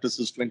best practice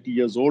is 20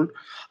 years old,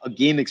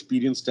 again,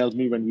 experience tells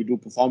me when we do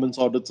performance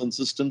audits on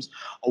systems,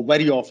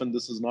 very often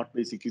this is not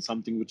basically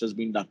something which has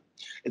been done.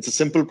 It's a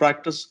simple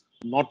practice,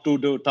 not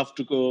too tough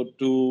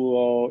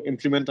to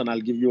implement, and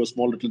I'll give you a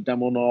small little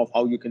demo now of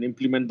how you can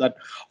implement that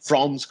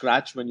from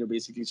scratch when you're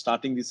basically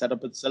starting the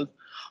setup itself.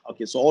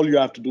 Okay, so all you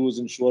have to do is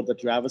ensure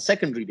that you have a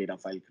secondary data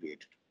file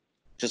created,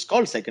 which is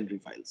called secondary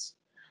files.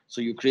 So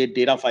you create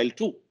data file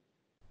 2.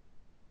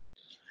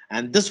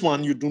 And this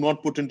one you do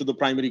not put into the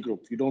primary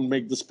group. You don't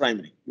make this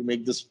primary. You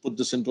make this, put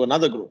this into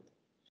another group.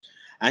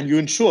 And you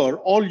ensure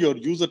all your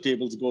user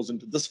tables goes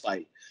into this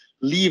file,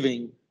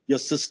 leaving your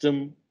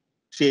system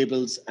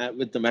tables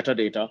with the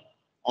metadata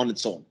on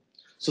its own.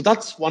 So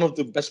that's one of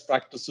the best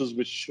practices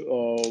which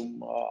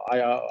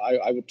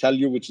I would tell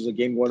you, which is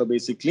again going to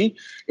basically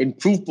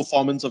improve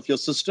performance of your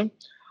system.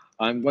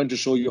 I'm going to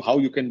show you how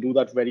you can do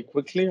that very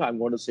quickly. I'm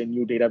going to say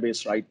new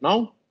database right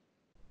now.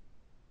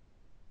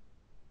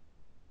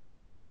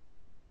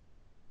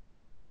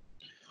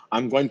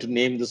 I'm going to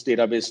name this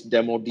database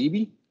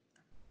DemoDB.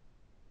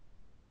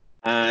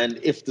 And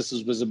if this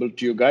is visible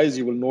to you guys,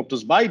 you will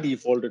notice by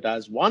default it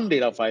has one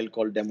data file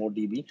called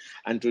DemoDB.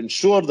 And to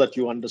ensure that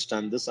you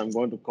understand this, I'm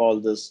going to call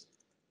this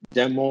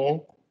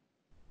DemoDB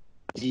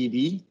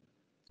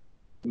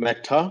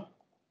metadata,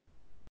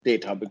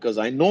 because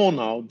I know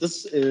now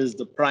this is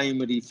the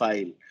primary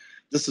file.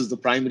 This is the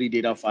primary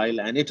data file,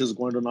 and it is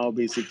going to now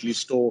basically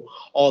store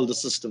all the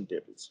system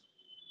tables.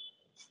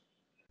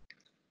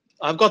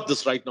 I've got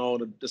this right now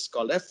on a disk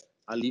called F.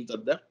 I'll leave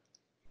that there.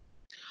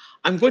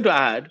 I'm going to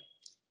add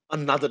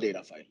another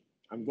data file.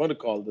 I'm going to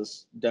call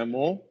this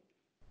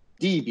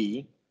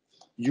DemoDB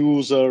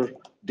user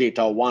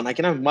data one. I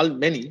can have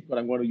many, but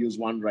I'm going to use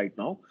one right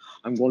now.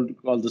 I'm going to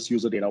call this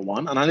user data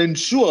one, and I'll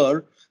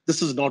ensure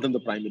this is not in the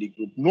primary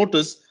group.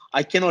 Notice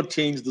I cannot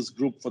change this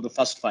group for the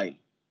first file.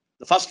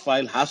 The first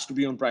file has to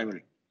be on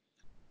primary.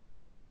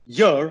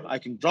 Here, I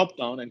can drop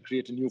down and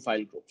create a new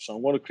file group. So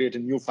I'm going to create a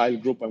new file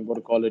group. I'm going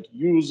to call it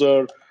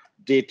user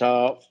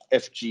data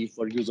FG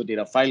for user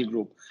data file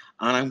group.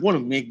 And I'm going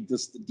to make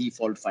this the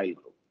default file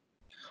group.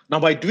 Now,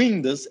 by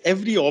doing this,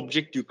 every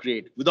object you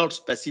create without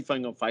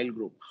specifying a file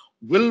group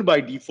will by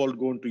default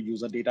go into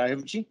user data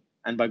FG.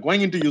 And by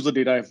going into user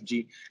data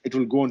FG, it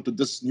will go into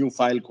this new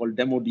file called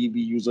DemoDB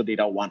user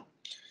data one.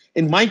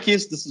 In my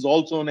case, this is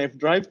also on F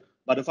drive.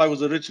 But if I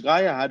was a rich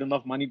guy, I had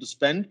enough money to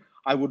spend,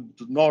 I would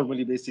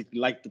normally basically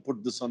like to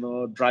put this on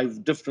a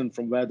drive different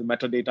from where the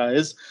metadata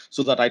is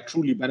so that I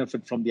truly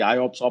benefit from the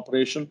IOPS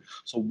operation.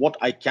 So what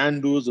I can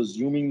do is,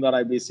 assuming that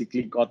I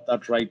basically got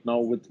that right now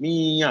with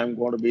me, I'm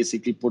going to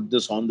basically put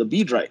this on the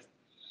B drive.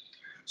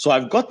 So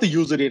I've got the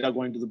user data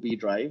going to the B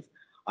drive.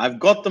 I've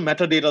got the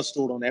metadata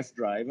stored on F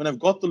drive, and I've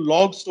got the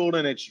log stored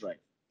on H drive.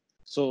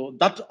 So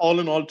that all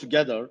in all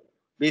together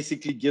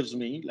basically gives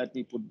me, let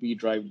me put B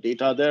drive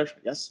data there.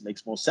 Yes,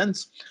 makes more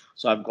sense.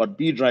 So I've got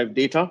B drive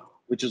data,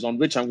 which is on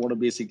which I'm going to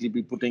basically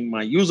be putting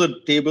my user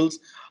tables.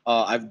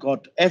 I've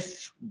got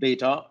F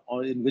data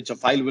in which a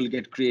file will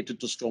get created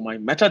to store my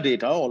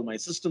metadata, all my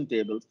system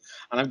tables.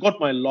 And I've got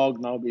my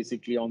log now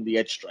basically on the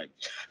H drive.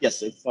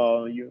 Yes, if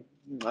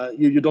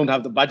you don't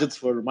have the budgets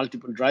for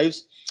multiple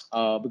drives,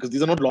 because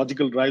these are not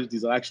logical drives,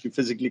 these are actually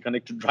physically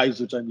connected drives,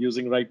 which I'm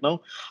using right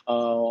now.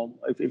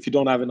 If you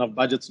don't have enough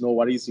budgets, no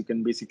worries, you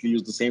can basically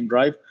use the same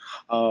drive.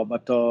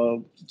 But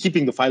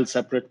keeping the files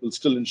separate will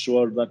still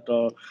ensure that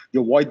you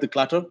avoid the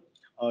clutter.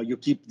 You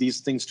keep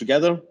these things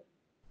together.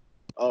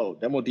 Oh,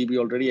 DemoDB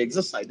already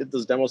exists. I did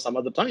this demo some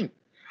other time.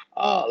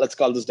 Let's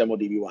call this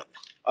DemoDB1.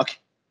 Okay.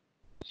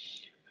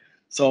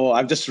 So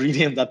I've just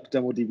renamed that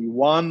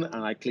DemoDB1,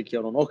 and I click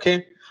here on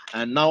OK.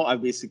 And now I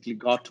basically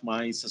got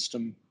my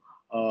system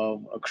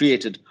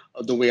created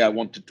the way I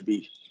want it to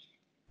be.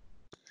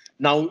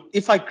 Now,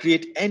 if I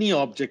create any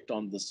object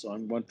on this, so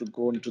I'm going to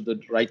go into the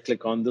right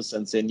click on this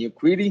and say new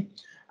query.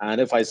 And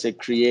if I say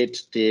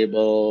create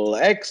table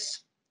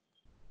X,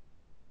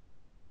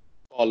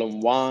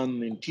 column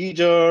 1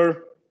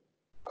 integer,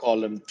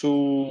 column 2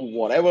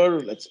 whatever,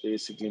 let's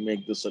basically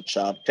make this a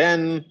char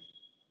 10.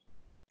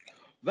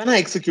 When I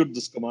execute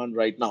this command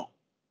right now,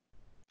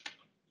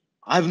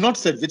 I have not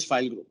said which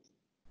file group,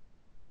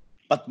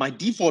 but my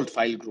default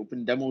file group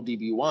in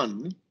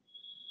DemoDB1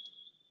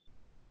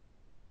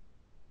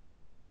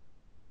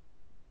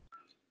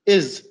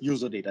 is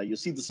user data. You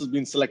see, this has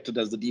been selected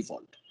as the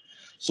default.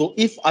 So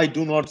if I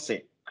do not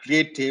say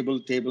create table,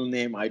 table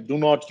name, I do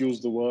not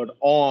use the word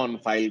on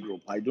file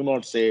group. I do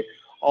not say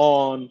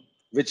on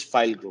which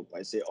file group.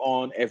 I say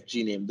on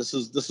FG name. This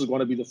is going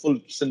to be the full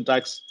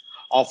syntax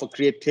of a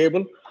create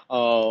table,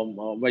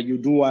 where you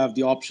do have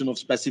the option of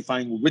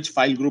specifying which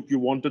file group you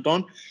want it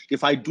on.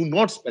 If I do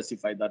not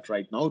specify that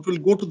right now, it will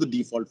go to the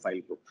default file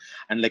group.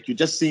 And like you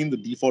just seen, the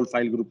default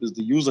file group is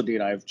the user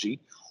data FG,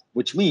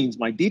 which means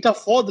my data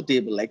for the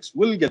table X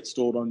will get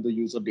stored on the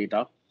user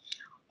data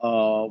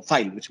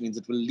file, which means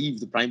it will leave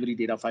the primary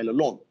data file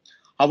alone.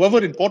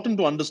 However, important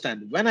to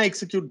understand, when I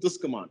execute this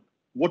command,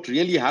 what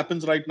really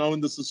happens right now in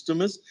the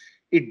system is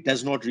it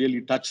does not really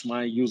touch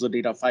my user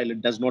data file.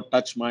 It does not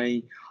touch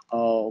my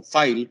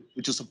file,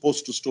 which is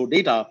supposed to store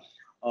data,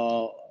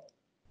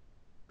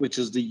 which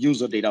is the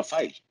user data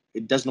file.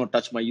 It does not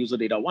touch my user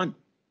data one.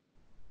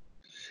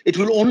 It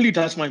will only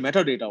touch my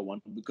metadata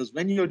one, because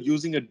when you're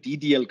using a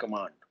DDL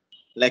command,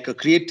 like a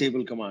create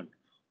table command,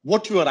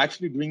 what you are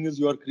actually doing is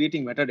you are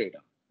creating metadata.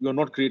 You are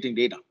not creating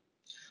data.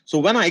 So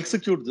when I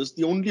execute this,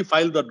 the only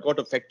file that got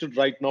affected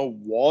right now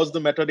was the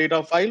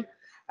metadata file,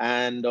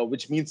 and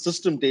which means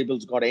system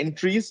tables got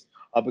entries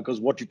because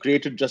what you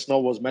created just now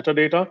was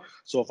metadata.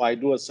 So if I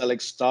do a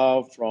select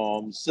star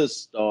from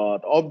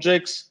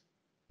sys.objects,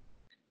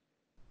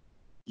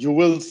 you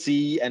will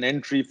see an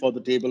entry for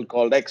the table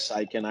called X.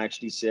 I can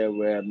actually say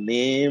where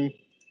name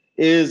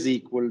is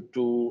equal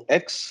to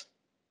X.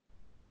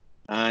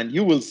 And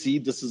you will see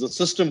this is a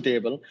system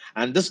table,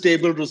 and this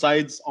table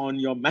resides on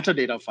your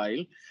metadata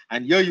file.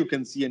 And here you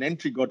can see an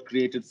entry got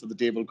created for the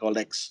table called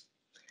X.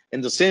 In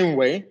the same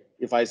way,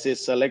 if I say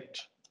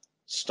select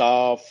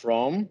star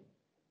from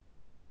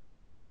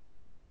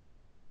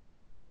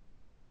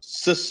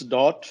sys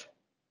dot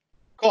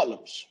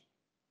columns,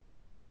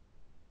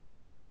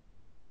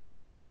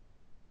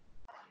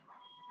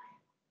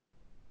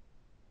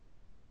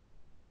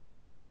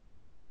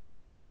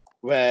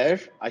 where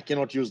I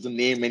cannot use the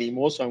name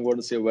anymore, so I'm going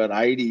to say where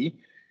ID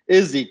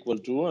is equal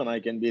to, and I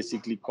can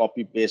basically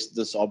copy paste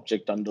this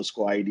object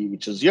underscore ID,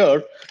 which is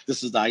here.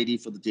 This is the ID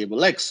for the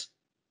table X.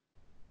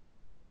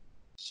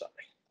 Sorry.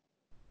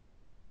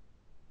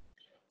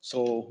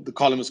 So the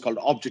column is called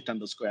object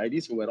underscore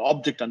ID. So where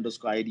object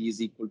underscore ID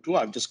is equal to,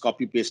 I've just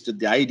copy pasted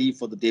the ID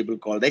for the table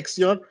called X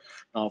here.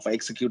 Now, if I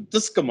execute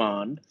this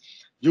command,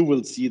 you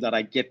will see that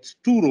I get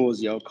two rows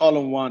here,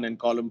 column 1 and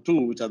column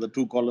 2, which are the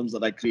two columns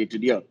that I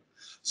created here.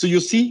 So you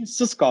see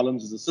sys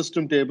columns is a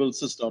system table,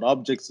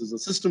 sys.objects is a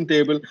system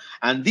table,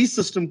 and these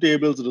system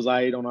tables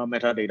reside on our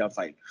metadata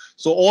file.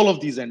 So all of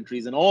these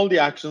entries and all the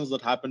actions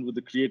that happened with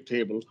the create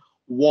table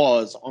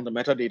was on the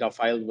metadata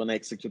file when I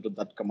executed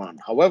that command.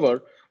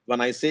 However,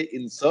 when I say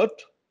insert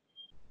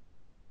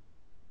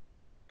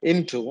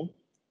into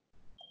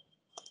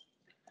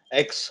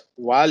X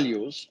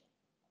values,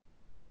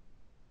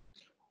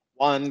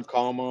 1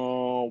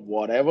 comma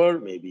whatever,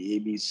 maybe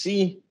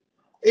ABC,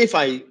 if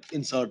I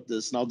insert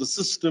this, now the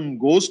system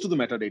goes to the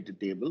metadata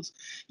tables.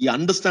 He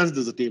understands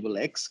there's a table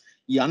X.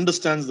 He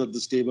understands that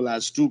this table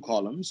has two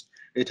columns.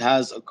 It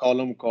has a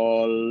column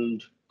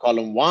called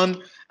column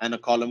 1 and a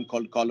column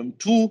called column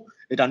 2.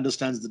 It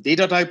understands the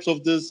data types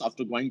of this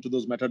after going to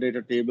those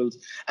metadata tables.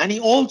 And he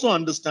also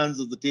understands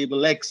that the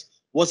table X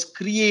was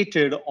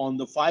created on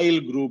the file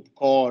group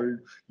called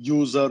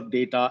user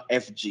data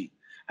FG.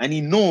 And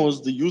he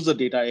knows the user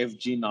data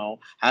FG now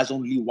has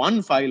only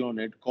one file on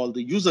it called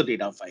the user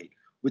data file,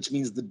 which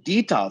means the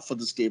data for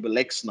this table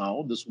X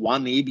now, this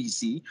one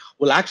ABC,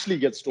 will actually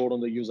get stored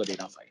on the user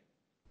data file.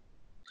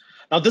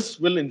 Now, this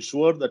will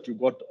ensure that you've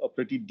got a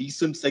pretty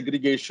decent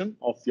segregation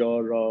of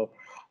your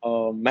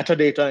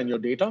metadata and your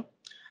data.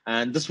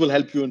 And this will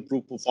help you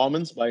improve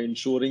performance by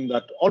ensuring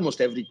that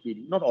almost every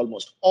query, not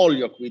almost, all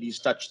your queries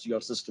touch your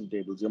system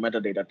tables, your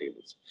metadata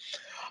tables.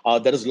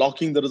 There is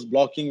locking, there is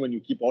blocking when you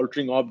keep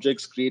altering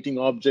objects, creating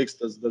objects.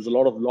 There's a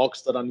lot of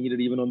locks that are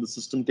needed even on the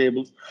system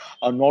tables.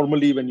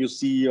 Normally, when you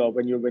see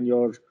when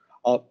you're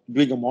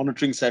doing a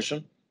monitoring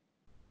session,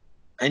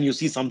 and you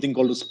see something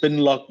called a spin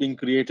lock being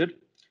created.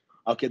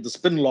 Okay, the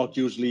spin lock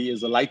usually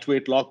is a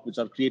lightweight lock which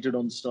are created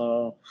on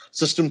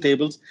system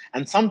tables,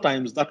 and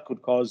sometimes that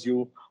could cause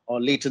you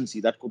latency,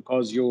 that could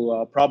cause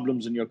you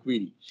problems in your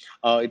query.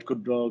 It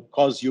could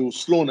cause you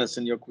slowness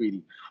in your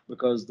query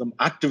because the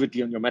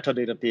activity on your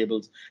metadata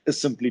tables is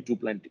simply too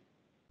plenty.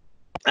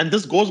 And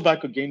this goes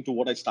back again to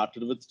what I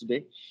started with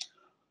today.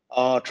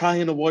 Try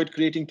and avoid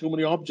creating too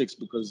many objects,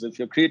 because if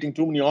you're creating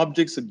too many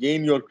objects,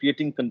 again, you're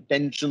creating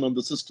contention on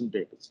the system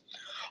tables.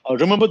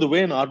 Remember, the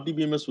way an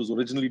RDBMS was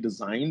originally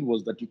designed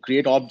was that you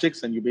create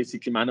objects and you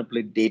basically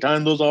manipulate data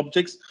in those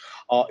objects.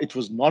 It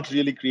was not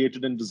really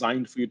created and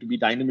designed for you to be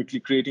dynamically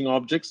creating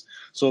objects.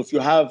 So if you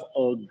have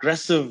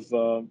aggressive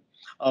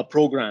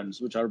programs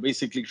which are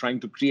basically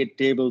trying to create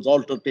tables,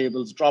 alter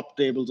tables, drop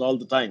tables all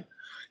the time,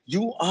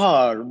 you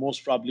are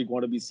most probably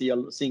going to be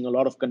seeing a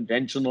lot of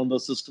contention on the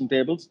system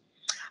tables,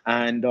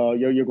 and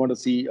you're going to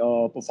see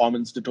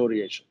performance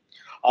deterioration.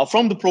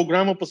 From the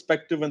programmer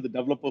perspective and the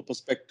developer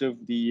perspective,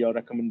 the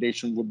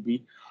recommendation would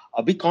be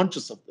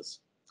conscious of this.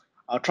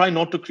 Try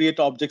not to create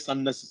objects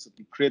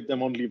unnecessarily. Create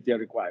them only if they are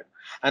required.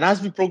 And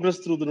as we progress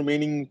through the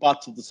remaining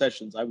parts of the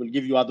sessions, I will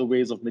give you other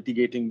ways of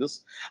mitigating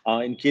this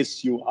in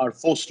case you are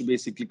forced to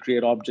basically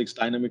create objects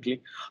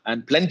dynamically,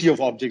 and plenty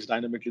of objects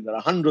dynamically. There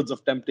are hundreds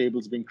of temp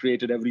tables being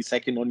created every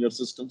second on your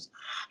systems,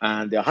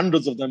 and there are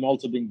hundreds of them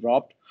also being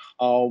dropped.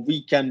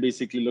 We can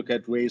basically look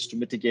at ways to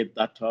mitigate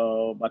that,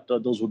 but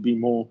those would be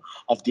more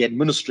of the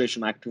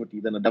administration activity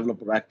than a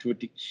developer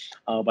activity.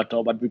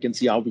 But we can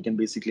see how we can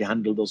basically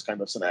handle those kind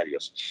of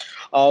scenarios.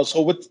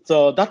 So with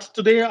that,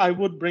 today I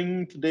would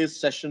bring today's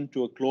session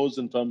to a close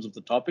in terms of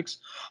the topics.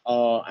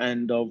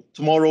 And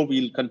tomorrow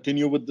we'll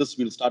continue with this.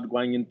 We'll start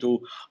going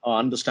into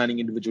understanding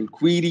individual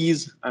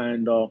queries,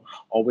 and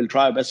we'll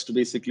try our best to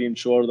basically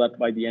ensure that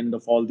by the end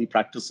of all the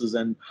practices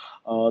and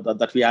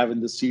that we have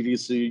in this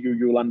series,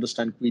 you will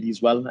understand queries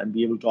well and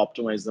be able to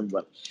optimize them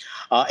well.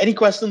 Any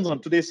questions on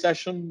today's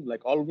session?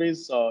 Like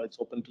always, it's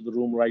open to the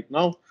room right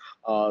now.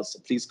 So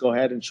please go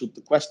ahead and shoot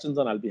the questions,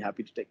 and I'll be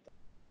happy to take them.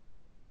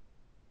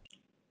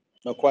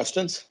 No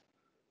questions?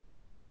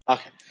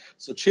 Okay.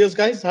 So cheers,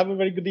 guys. Have a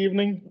very good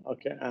evening.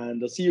 Okay.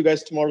 And see you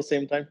guys tomorrow,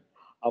 same time,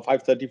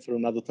 5:30 for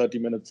another 30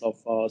 minutes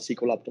of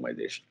SQL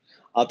optimization.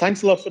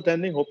 Thanks a lot for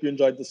attending. Hope you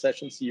enjoyed the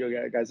session. See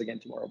you guys again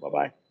tomorrow.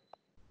 Bye-bye.